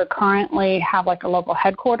not they're currently have like a local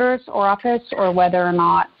headquarters or office, or whether or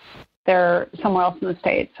not they're somewhere else in the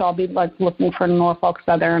state. So I'll be like looking for Norfolk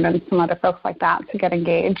Southern and some other folks like that to get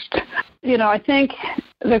engaged. I think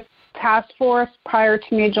the task force prior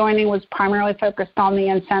to me joining was primarily focused on the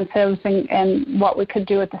incentives and what we could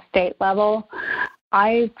do at the state level.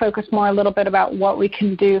 I focus more a little bit about what we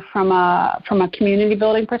can do from a community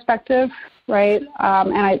building perspective, right?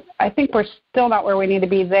 And I think we're still not where we need to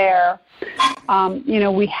be there.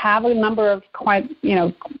 We have a number of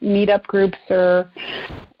meetup groups or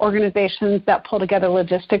organizations that pull together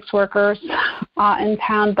logistics workers in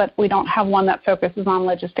town, but we don't have one that focuses on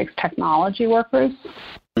logistics technology workers.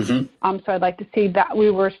 Mm-hmm. So I'd like to see that. We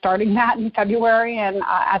were starting that in February, and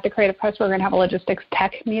at the Creative Press, we're going to have a logistics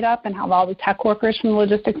tech meetup and have all the tech workers from the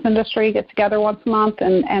logistics industry get together once a month,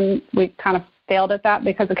 and we kind of failed at that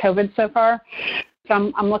because of COVID so far.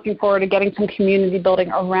 So I'm looking forward to getting some community building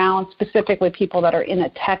around specifically people that are in the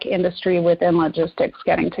tech industry within logistics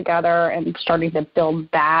getting together and starting to build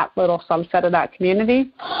that little subset of that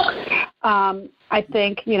community. I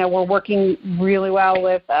think, we're working really well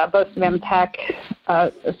with both Savannah Tech,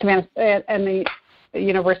 Savannah and the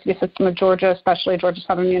University System of Georgia, especially Georgia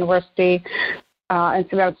Southern University and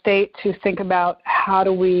Savannah State, to think about how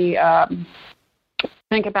do we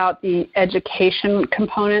think about the education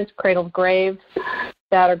components, cradle to grave,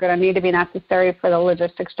 that are going to need to be necessary for the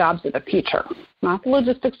logistics jobs of the future. Not the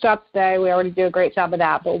logistics jobs today. We already do a great job of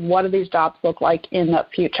that, but what do these jobs look like in the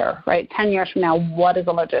future, right? 10 years from now, what does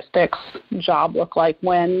a logistics job look like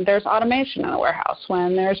when there's automation in a warehouse,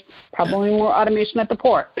 when there's probably more automation at the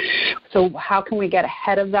port? So how can we get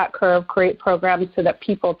ahead of that curve, create programs so that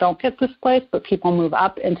people don't get displaced, but people move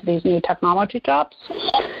up into these new technology jobs?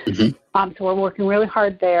 Mm-hmm. So we're working really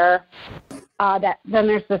hard there. Then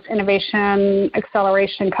there's this innovation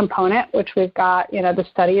acceleration component, which we've got, the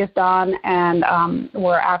study is done, and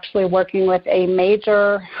we're actually working with a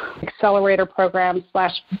major accelerator program /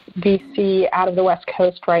 VC out of the West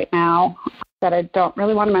Coast right now that I don't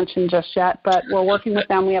really want to mention just yet, but we're working with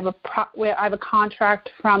them. I have a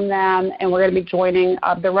contract from them, and we're going to be joining.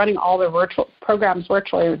 They're running all their virtual programs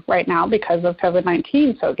virtually right now because of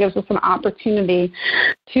COVID-19, so it gives us an opportunity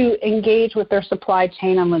to engage with their supply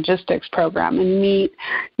chain and logistics program and meet,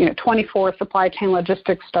 24 supply chain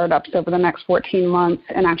logistics startups over the next 14 months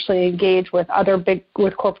and actually engage with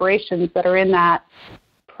with corporations that are in that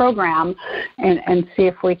program and see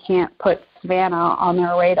if we can't put Savannah on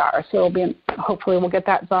their radar. So hopefully we'll get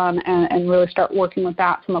that done and really start working with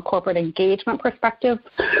that from a corporate engagement perspective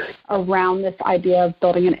around this idea of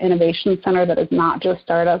building an innovation center that is not just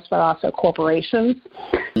startups but also corporations.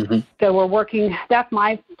 Mm-hmm. So we're working, that's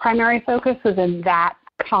my primary focus, is in that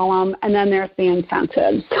column, and then there's the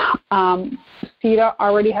incentives. SEDA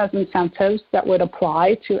already has incentives that would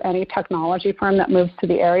apply to any technology firm that moves to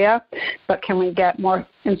the area, but can we get more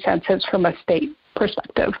incentives from a state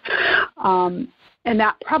perspective? And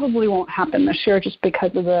that probably won't happen this year just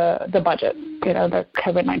because of the budget. The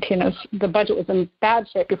COVID-19 the budget was in bad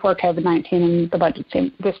shape before COVID-19, and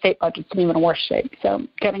the state budget's in even worse shape. So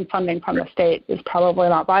getting funding from the state is probably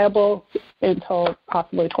not viable until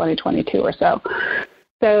possibly 2022 or so.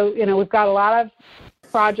 So, we've got a lot of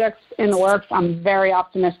projects in the works. I'm very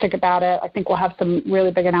optimistic about it. I think we'll have some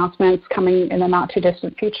really big announcements coming in the not too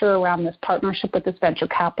distant future around this partnership with this venture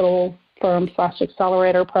capital firm /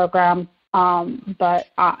 accelerator program.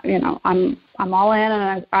 But I'm all in,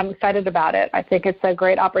 and I'm excited about it. I think it's a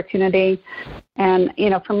great opportunity. And,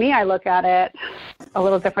 for me, I look at it a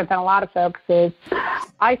little different than a lot of folks. Is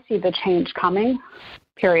I see the change coming.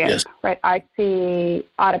 Period. Yes. Right. I see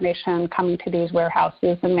automation coming to these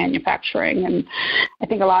warehouses and manufacturing, and I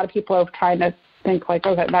think a lot of people are trying to think like,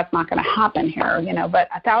 okay, that's not going to happen here, But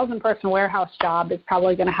a 1,000-person warehouse job is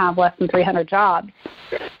probably going to have less than 300 jobs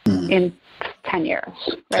in 10 years,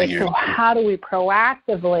 right? 10 years. So how do we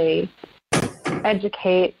proactively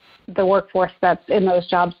educate the workforce that's in those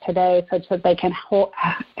jobs today such that they can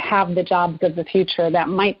have the jobs of the future that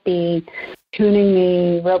might be tuning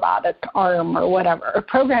the robotic arm or whatever, or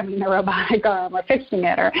programming the robotic arm or fixing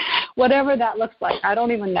it or whatever that looks like. I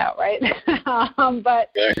don't even know, right? But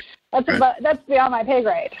that's beyond my pay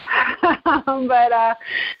grade. But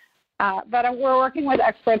But we're working with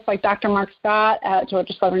experts like Dr. Mark Scott at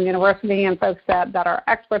Georgia Southern University and folks that are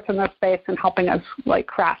experts in this space and helping us like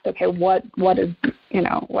craft, okay, what does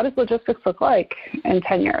logistics look like in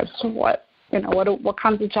 10 years? What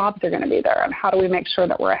kinds of jobs are going to be there, and how do we make sure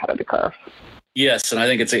that we're ahead of the curve? Yes, and I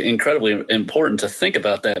think it's incredibly important to think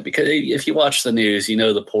about that, because if you watch the news,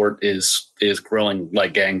 the port is growing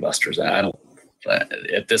like gangbusters.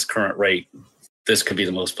 At this current rate, this could be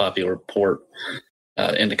the most popular port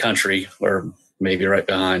in the country, or maybe right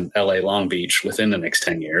behind LA Long Beach within the next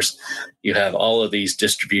 10 years. You have all of these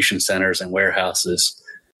distribution centers and warehouses.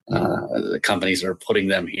 The companies are putting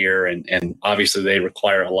them here, and obviously they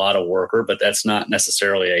require a lot of worker, but that's not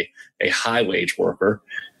necessarily a high wage worker.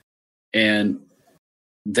 And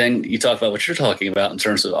then you talk about what you're talking about in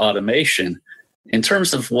terms of automation. In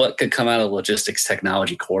terms of what could come out of logistics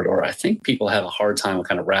technology corridor, I think people have a hard time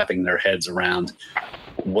kind of wrapping their heads around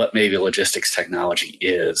what maybe logistics technology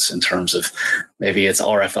is, in terms of maybe it's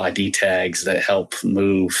RFID tags that help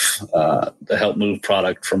move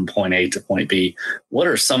product from point A to point B. What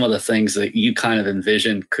are some of the things that you kind of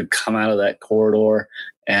envision could come out of that corridor,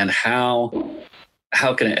 and how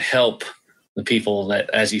can it help the people that,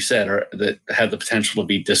 as you said, that have the potential to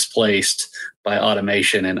be displaced by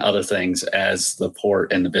automation and other things as the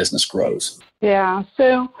port and the business grows? Yeah.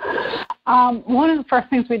 So one of the first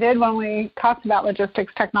things we did when we talked about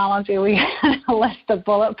logistics technology, we had a list of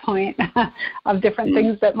bullet point of different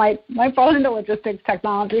things that might fall into logistics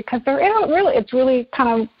technology, because it's really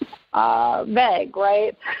kind of vague,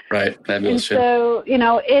 right? Right. And so,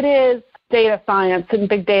 it is data science and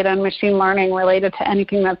big data and machine learning related to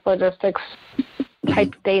anything that's logistics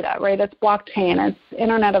type data, right? It's blockchain, it's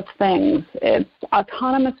Internet of Things, it's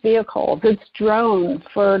autonomous vehicles, it's drones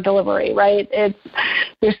for delivery, right?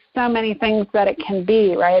 There's so many things that it can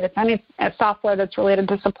be, right? It's any software that's related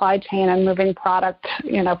to supply chain and moving product,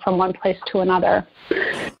 from one place to another.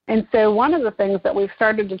 And so one of the things that we've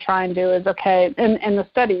started to try and do is, okay, and the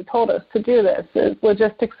study told us to do this, is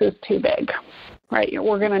logistics is too big. Right,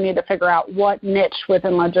 we're going to need to figure out what niche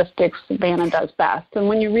within logistics Savannah does best. And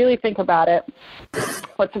when you really think about it,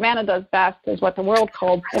 what Savannah does best is what the world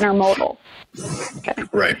calls intermodal. Okay.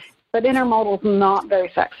 Right. But intermodal is not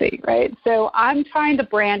very sexy, right? So I'm trying to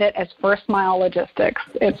brand it as first mile logistics.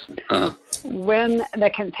 It's when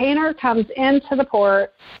the container comes into the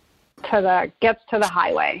port gets to the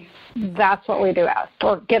highway. That's what we do best,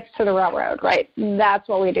 or gets to the railroad, right? That's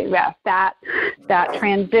what we do best. That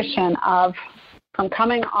transition from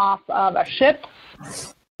coming off of a ship,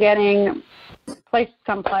 getting placed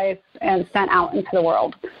someplace, and sent out into the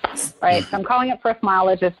world, right? So I'm calling it first mile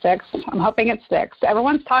logistics. I'm hoping it sticks.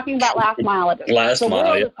 Everyone's talking about last mile logistics. The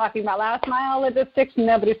world is talking about last mile logistics.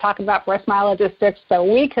 Nobody's talking about first mile logistics. So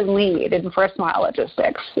we can lead in first mile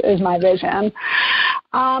logistics is my vision.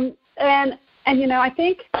 And I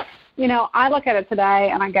think, I look at it today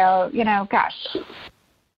and I go, gosh,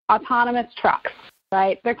 autonomous trucks.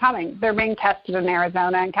 Right, they're coming. They're being tested in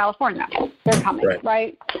Arizona and California. They're coming,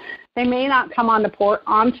 right? They may not come onto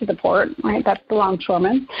the port, right? That's the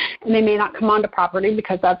longshoremen, and they may not come onto property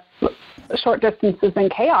because that's short distances and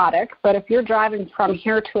chaotic. But if you're driving from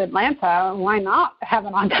here to Atlanta, why not have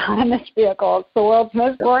an autonomous vehicle? It's the world's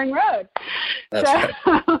most boring road. That's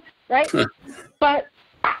right. But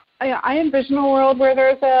I envision a world where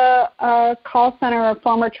there's a call center of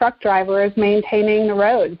former truck drivers maintaining the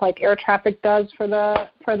roads, like air traffic does for the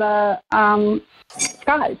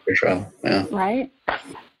skies. For sure. Yeah. Right.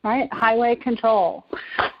 Highway control.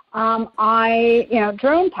 Drone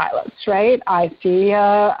pilots. Right. I see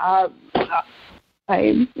a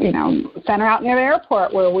center out near the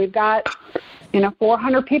airport where we've got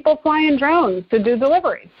 400 people flying drones to do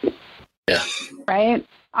deliveries. Yeah. Right.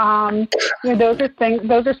 Those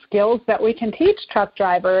are skills that we can teach truck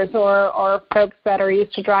drivers or folks that are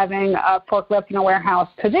used to driving a forklift in a warehouse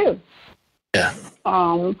to do. Yeah.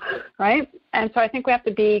 Right. And so I think we have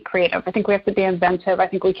to be creative. I think we have to be inventive. I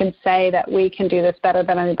think we can say that we can do this better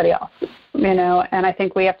than anybody else, and I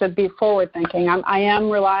think we have to be forward thinking. I am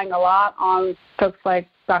relying a lot on folks like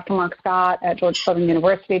Dr. Mark Scott at Georgia Southern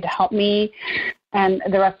University to help me and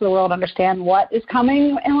the rest of the world understand what is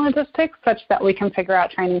coming in logistics, such that we can figure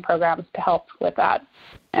out training programs to help with that.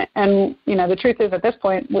 And, the truth is at this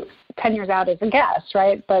point, 10 years out is a guess,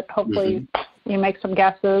 right? But hopefully you make some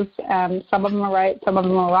guesses, and some of them are right, some of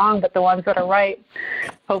them are wrong, but the ones that are right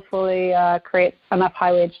hopefully create enough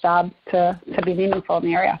high-wage jobs to be meaningful in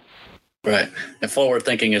the area. Right. And forward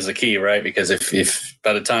thinking is the key, right? Because if you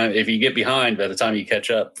get behind, by the time you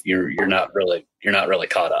catch up, you're not really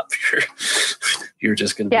caught up. You're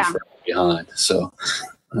just going to be behind. So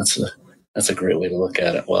that's a great way to look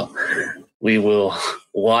at it. Well, we will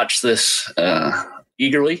watch this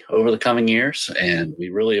eagerly over the coming years, and we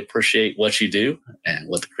really appreciate what you do and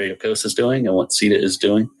what the Creative Coast is doing and what SEDA is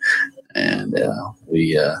doing. And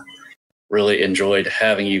we really enjoyed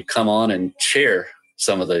having you come on and share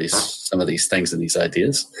some of these things and these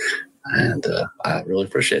ideas. And I really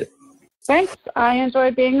appreciate it. Thanks. I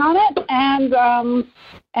enjoyed being on it. And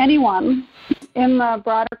anyone in the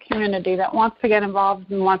broader community that wants to get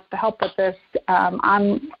involved and wants to help with this,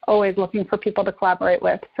 I'm always looking for people to collaborate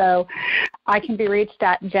with. So I can be reached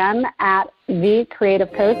at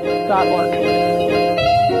jen@thecreativecoast.org.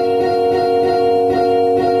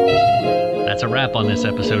 That's a wrap on this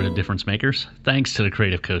episode of Difference Makers. Thanks to the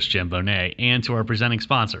Creative Coast Jen Bonnett and to our presenting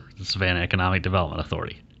sponsor, the Savannah Economic Development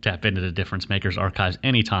Authority. Tap into the Difference Makers archives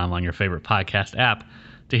anytime on your favorite podcast app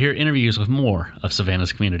to hear interviews with more of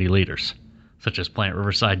Savannah's community leaders, such as Plant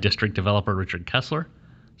Riverside District Developer Richard Kessler,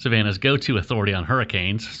 Savannah's go-to authority on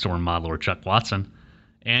hurricanes, storm modeler Chuck Watson,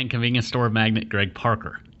 and convenience store magnate Greg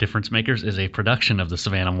Parker. Difference Makers is a production of the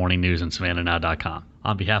Savannah Morning News and SavannahNow.com.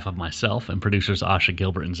 On behalf of myself and producers Asha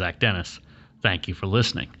Gilbert and Zach Dennis, thank you for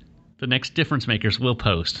listening. The next Difference Makers will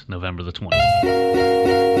post November the 20th.